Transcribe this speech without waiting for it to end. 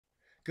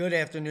Good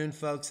afternoon,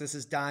 folks. This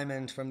is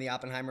Diamond from the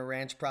Oppenheimer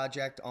Ranch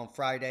Project on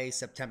Friday,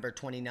 September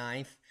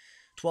 29th,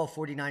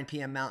 12:49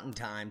 p.m. Mountain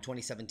Time,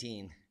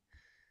 2017.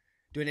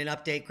 Doing an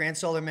update, grand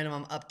solar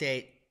minimum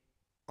update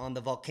on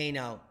the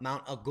volcano,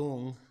 Mount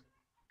Agung.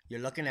 You're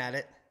looking at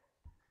it.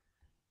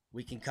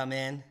 We can come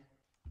in.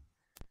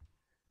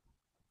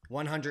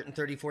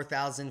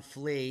 134,000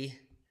 flee.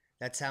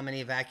 That's how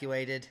many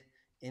evacuated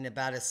in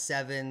about a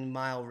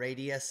 7-mile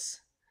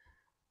radius.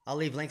 I'll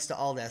leave links to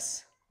all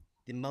this.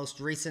 The most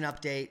recent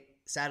update,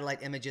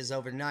 satellite images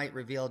overnight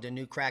revealed a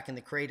new crack in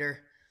the crater.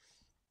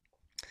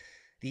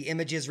 The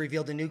images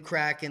revealed a new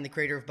crack in the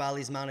crater of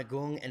Bali's Mount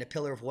Agung, and a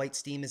pillar of white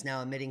steam is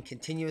now emitting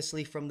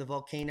continuously from the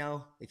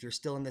volcano. If you're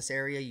still in this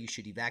area, you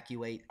should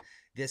evacuate.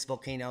 This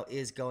volcano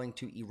is going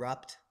to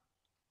erupt.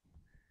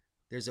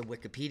 There's a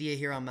Wikipedia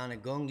here on Mount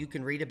Agung. You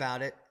can read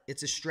about it.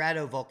 It's a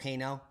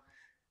stratovolcano,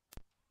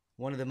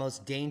 one of the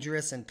most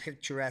dangerous and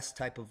picturesque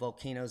type of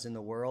volcanoes in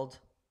the world.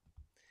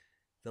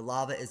 The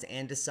lava is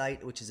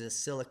andesite, which is a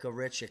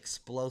silica-rich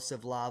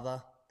explosive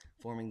lava,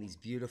 forming these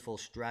beautiful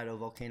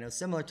stratovolcanoes,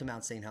 similar to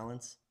Mount St.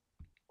 Helens.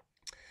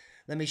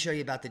 Let me show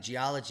you about the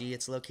geology.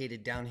 It's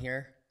located down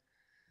here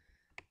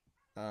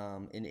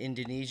in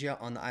Indonesia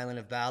on the island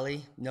of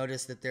Bali.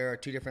 Notice that there are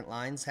two different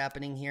lines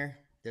happening here.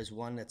 There's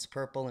one that's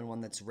purple and one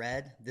that's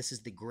red. This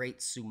is the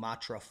Great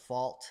Sumatra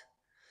Fault.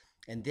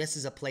 And this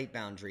is a plate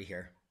boundary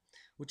here,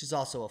 which is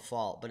also a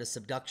fault, but a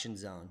subduction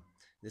zone.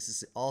 This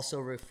is also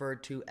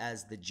referred to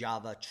as the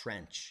Java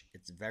Trench.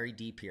 It's very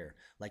deep here,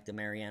 like the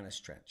Marianas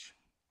Trench,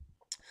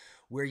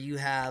 where you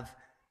have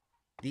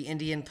the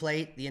Indian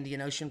plate, the Indian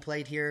Ocean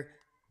plate here,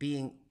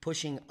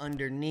 pushing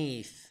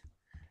underneath.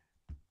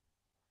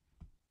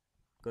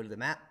 Go to the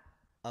map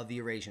of the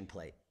Eurasian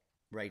plate,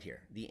 right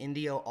here. The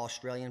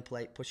Indo-Australian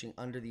plate pushing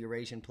under the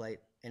Eurasian plate,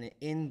 and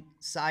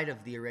inside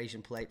of the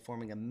Eurasian plate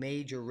forming a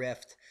major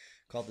rift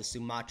called the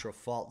Sumatra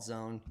Fault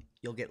Zone.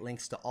 You'll get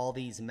links to all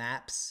these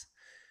maps.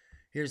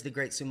 Here's the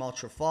Great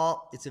Sumatra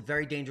Fault. It's a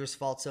very dangerous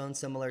fault zone,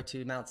 similar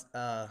to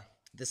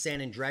the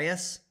San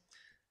Andreas.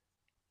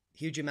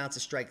 Huge amounts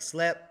of strike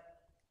slip,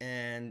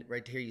 and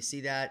right here you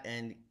see that,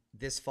 and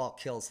this fault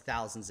kills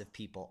thousands of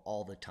people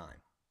all the time.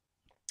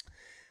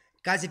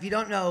 Guys, if you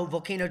don't know,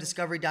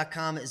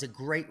 volcanodiscovery.com is a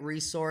great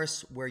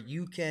resource where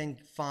you can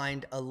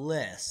find a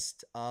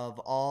list of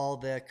all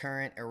the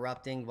current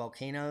erupting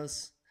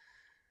volcanoes.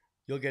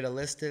 You'll get a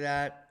list to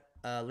that,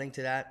 link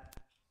to that.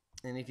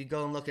 And if you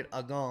go and look at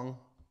Agung,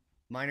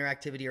 minor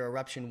activity or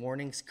eruption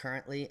warnings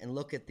currently, and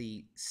look at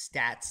the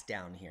stats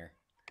down here.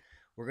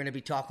 We're going to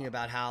be talking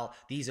about how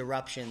these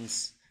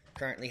eruptions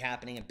currently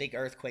happening and big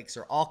earthquakes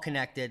are all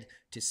connected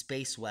to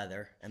space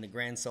weather and the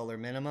grand solar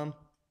minimum.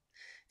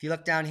 If you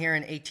look down here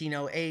in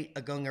 1808,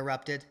 Agung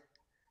erupted.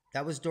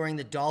 That was during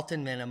the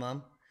Dalton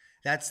minimum.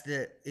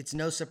 It's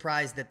no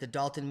surprise that the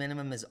Dalton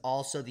minimum is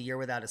also the year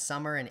without a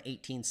summer in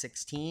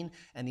 1816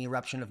 and the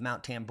eruption of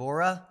Mount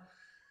Tambora,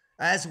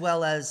 as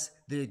well as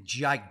the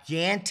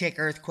gigantic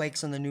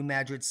earthquakes on the New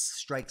Madrid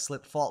strike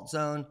slip fault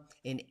zone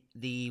in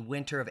the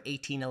winter of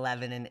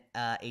 1811 and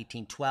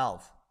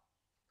 1812.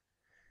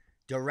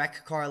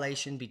 Direct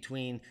correlation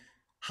between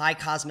high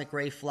cosmic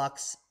ray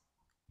flux,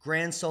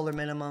 grand solar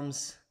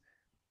minimums,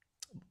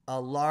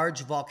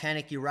 large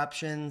volcanic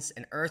eruptions,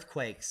 and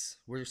earthquakes.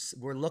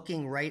 We're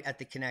looking right at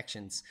the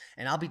connections,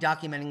 and I'll be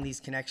documenting these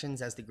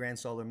connections as the grand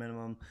solar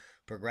minimum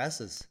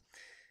progresses.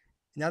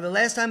 Now, the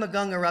last time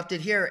Agung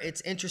erupted here,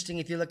 it's interesting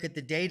if you look at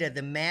the data,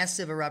 the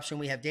massive eruption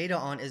we have data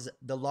on is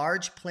the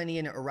large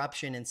Plinian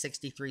eruption in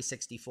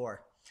 63-64.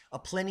 A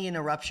Plinian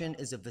eruption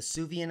is a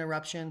Vesuvian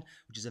eruption,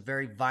 which is a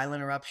very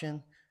violent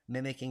eruption,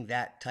 mimicking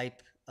that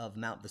type of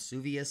Mount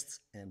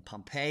Vesuvius and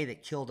Pompeii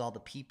that killed all the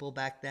people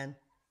back then,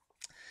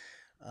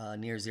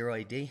 near 0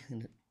 AD.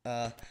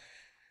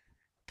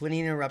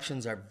 Plinian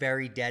eruptions are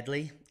very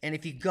deadly. And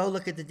if you go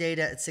look at the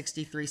data at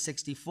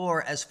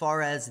 63-64, as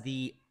far as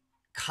the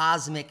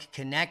cosmic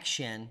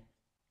connection,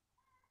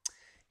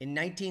 in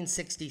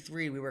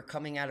 1963 we were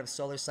coming out of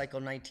solar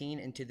cycle 19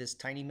 into this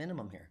tiny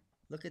minimum here.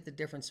 Look at the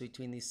difference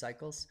between these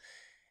cycles,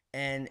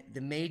 and the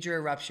major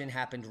eruption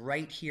happened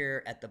right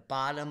here at the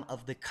bottom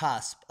of the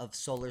cusp of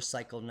solar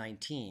cycle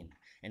 19,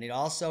 and it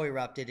also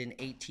erupted in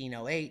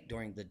 1808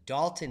 during the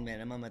Dalton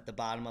minimum at the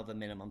bottom of a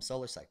minimum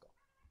solar cycle.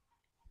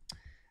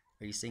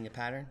 Are you seeing a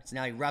pattern? It's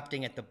now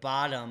erupting at the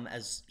bottom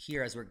as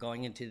we're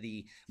going into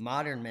the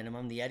modern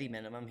minimum, the Eddy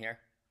minimum here,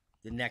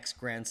 the next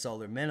grand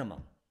solar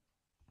minimum.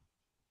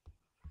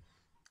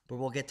 But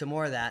we'll get to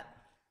more of that.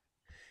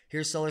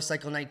 Here's solar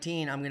cycle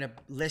 19. I'm going to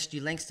list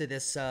you links to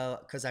this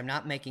because I'm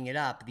not making it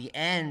up. The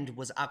end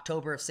was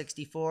October of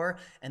 64,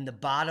 and the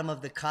bottom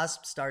of the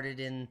cusp started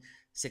in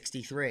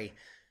 63.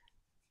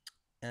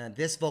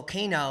 This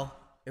volcano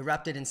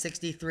erupted in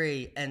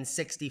 63 and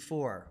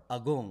 64,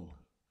 Agung.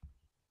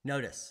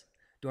 Notice,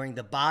 during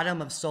the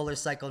bottom of solar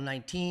cycle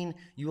 19,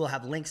 you will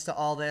have links to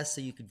all this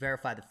so you can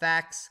verify the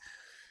facts,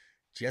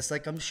 just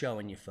like I'm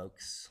showing you,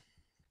 folks.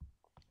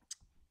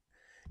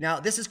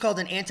 Now, this is called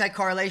an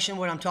anti-correlation,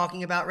 what I'm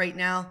talking about right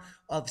now,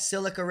 of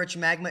silica-rich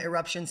magma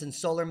eruptions and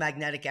solar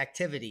magnetic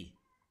activity.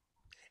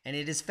 And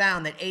it is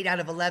found that 8 out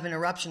of 11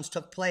 eruptions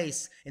took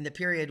place in the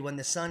period when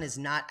the sun is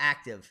not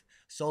active,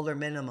 solar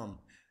minimum,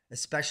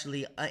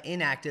 especially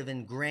inactive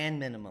and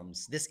grand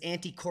minimums. This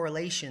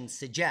anti-correlation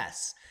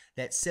suggests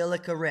that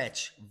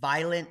silica-rich,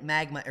 violent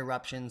magma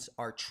eruptions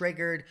are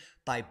triggered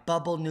by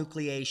bubble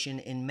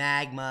nucleation in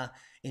magma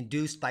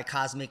induced by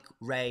cosmic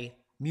ray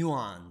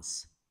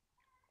muons.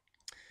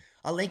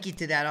 I'll link you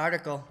to that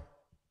article.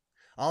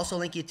 I'll also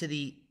link you to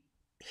the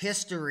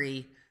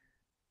history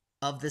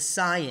of the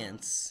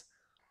science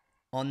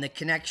on the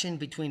connection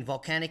between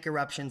volcanic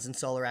eruptions and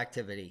solar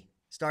activity,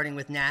 starting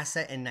with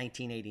NASA in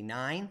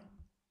 1989.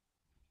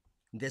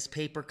 This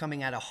paper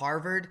coming out of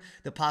Harvard,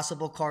 the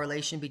possible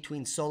correlation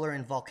between solar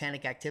and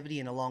volcanic activity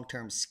in a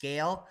long-term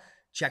scale,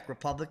 Czech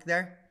Republic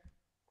there.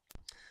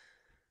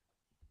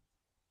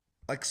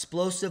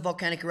 Explosive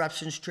volcanic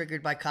eruptions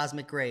triggered by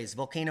cosmic rays.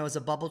 Volcano is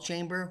a bubble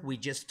chamber. We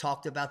just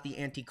talked about the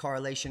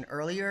anti-correlation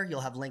earlier.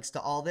 You'll have links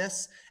to all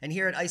this. And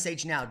here at Ice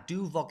Age Now,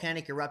 do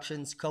volcanic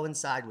eruptions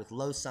coincide with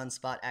low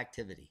sunspot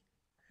activity?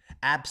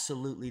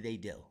 Absolutely they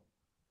do.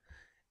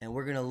 And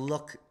we're going to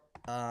look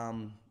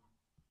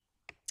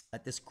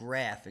at this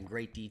graph in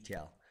great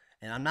detail.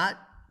 And I'm not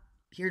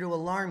here to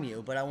alarm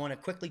you, but I want to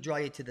quickly draw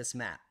you to this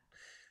map.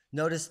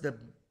 Notice the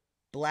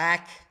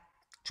black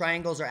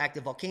triangles are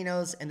active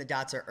volcanoes and the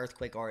dots are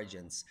earthquake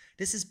origins.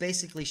 This is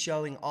basically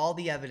showing all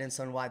the evidence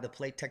on why the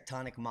plate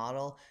tectonic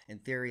model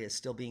and theory is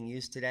still being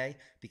used today,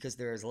 because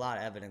there is a lot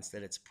of evidence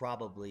that it's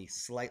probably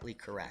slightly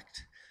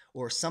correct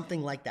or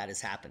something like that is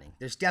happening.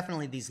 There's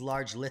definitely these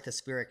large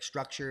lithospheric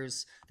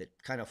structures that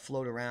kind of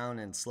float around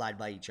and slide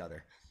by each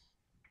other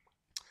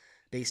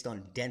based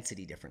on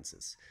density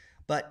differences.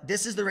 But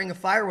this is the ring of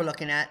fire we're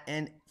looking at.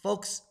 And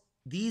folks,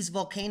 these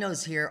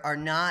volcanoes here are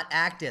not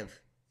active,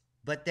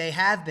 but they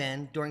have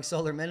been during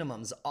solar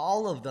minimums.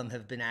 All of them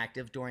have been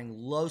active during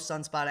low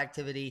sunspot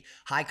activity,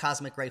 high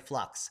cosmic ray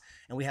flux.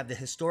 And we have the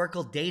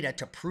historical data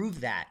to prove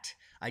that.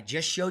 I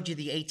just showed you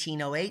the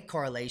 1808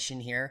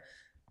 correlation here,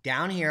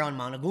 down here on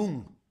Mount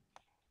Agung.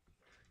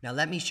 Now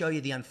let me show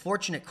you the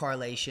unfortunate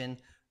correlation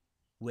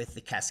with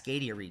the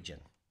Cascadia region.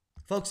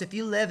 Folks, if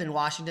you live in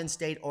Washington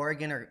State,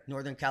 Oregon, or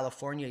Northern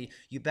California,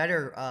 you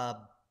better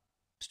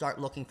start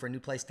looking for a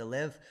new place to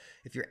live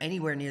if you're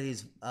anywhere near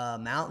these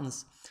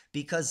mountains,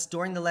 because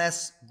during the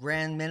last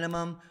grand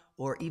minimum,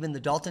 or even the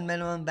Dalton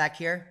minimum back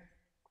here,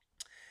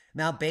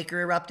 Mount Baker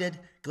erupted,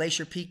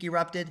 Glacier Peak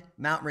erupted,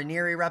 Mount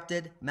Rainier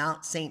erupted,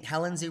 Mount St.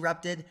 Helens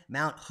erupted,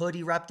 Mount Hood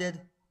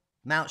erupted,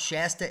 Mount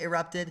Shasta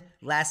erupted,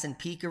 Lassen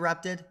Peak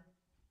erupted.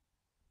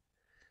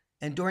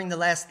 And during the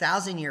last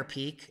 1,000-year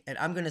peak, and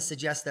I'm going to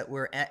suggest that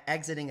we're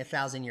exiting a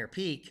 1,000-year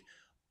peak,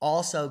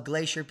 also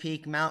Glacier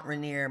Peak, Mount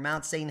Rainier,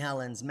 Mount St.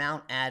 Helens,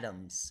 Mount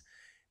Adams,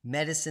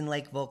 Medicine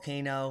Lake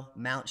Volcano,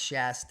 Mount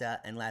Shasta,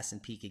 and Lassen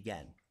Peak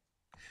again.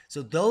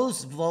 So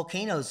those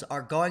volcanoes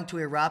are going to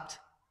erupt,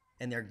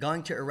 and they're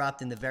going to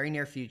erupt in the very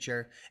near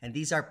future. And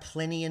these are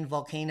Plinian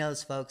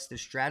volcanoes, folks. They're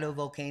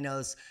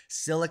stratovolcanoes,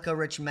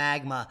 silica-rich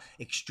magma,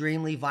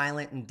 extremely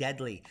violent and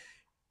deadly.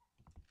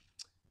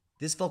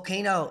 This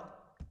volcano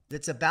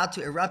that's about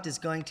to erupt is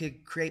going to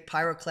create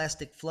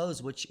pyroclastic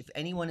flows, which if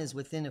anyone is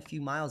within a few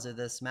miles of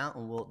this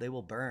mountain, they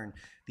will burn.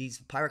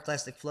 These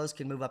pyroclastic flows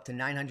can move up to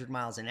 900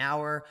 miles an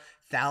hour,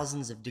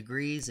 thousands of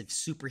degrees of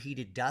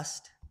superheated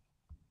dust.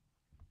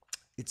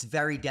 It's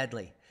very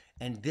deadly.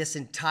 And this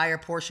entire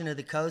portion of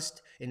the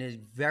coast in a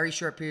very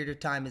short period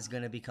of time is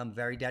going to become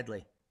very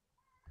deadly.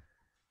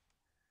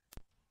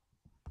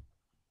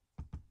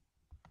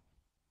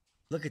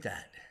 Look at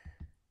that.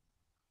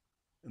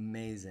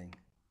 Amazing.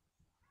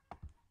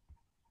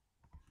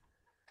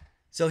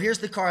 So here's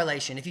the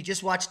correlation. If you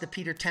just watched the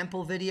Peter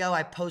Temple video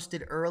I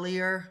posted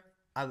earlier,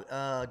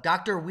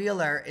 Dr.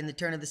 Wheeler in the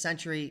turn of the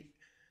century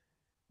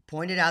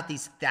pointed out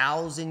these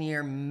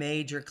 1,000-year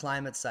major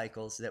climate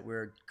cycles that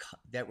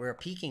we're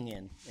peaking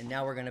in, and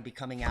now we're going to be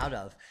coming out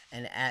of.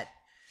 And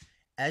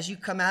as you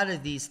come out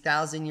of these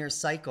 1,000-year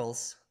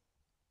cycles,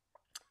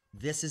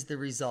 this is the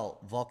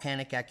result: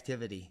 volcanic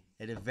activity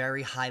at a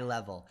very high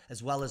level,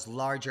 as well as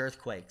large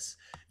earthquakes.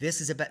 This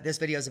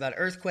video is about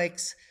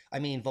earthquakes. I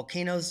mean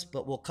volcanoes,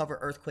 but we'll cover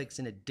earthquakes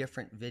in a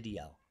different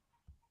video.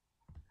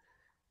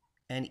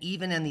 And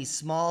even in these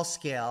small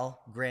scale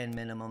grand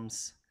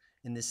minimums,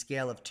 in the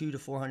scale of 200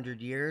 to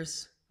 400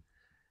 years,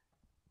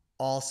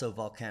 also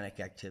volcanic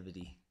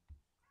activity.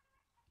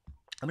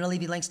 I'm going to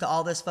leave you links to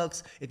all this,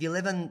 folks. If you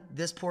live in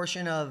this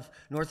portion of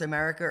North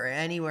America or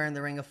anywhere in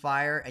the Ring of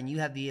Fire and you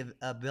have the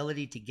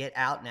ability to get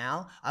out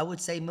now, I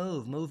would say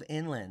move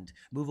inland,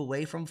 move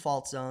away from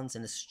fault zones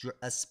and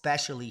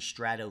especially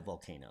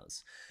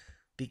stratovolcanoes,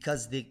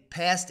 because the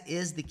past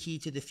is the key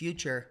to the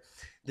future.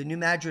 The New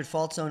Madrid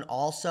fault zone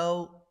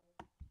also,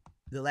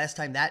 the last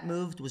time that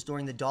moved was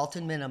during the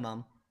Dalton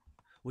minimum,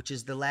 which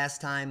is the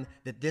last time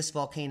that this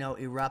volcano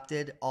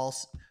erupted,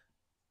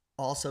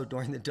 also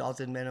during the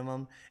Dalton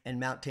minimum, and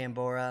Mount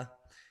Tambora.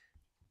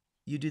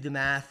 You do the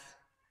math.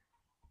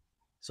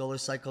 Solar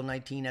cycle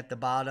 19 at the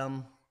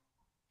bottom.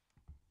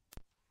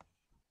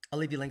 I'll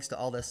leave you links to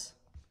all this.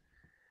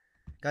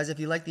 Guys, if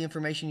you like the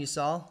information you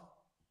saw,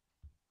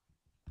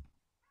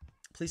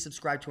 Please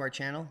subscribe to our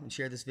channel and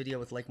share this video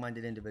with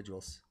like-minded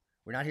individuals.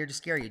 We're not here to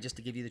scare you, just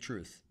to give you the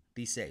truth.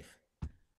 Be safe.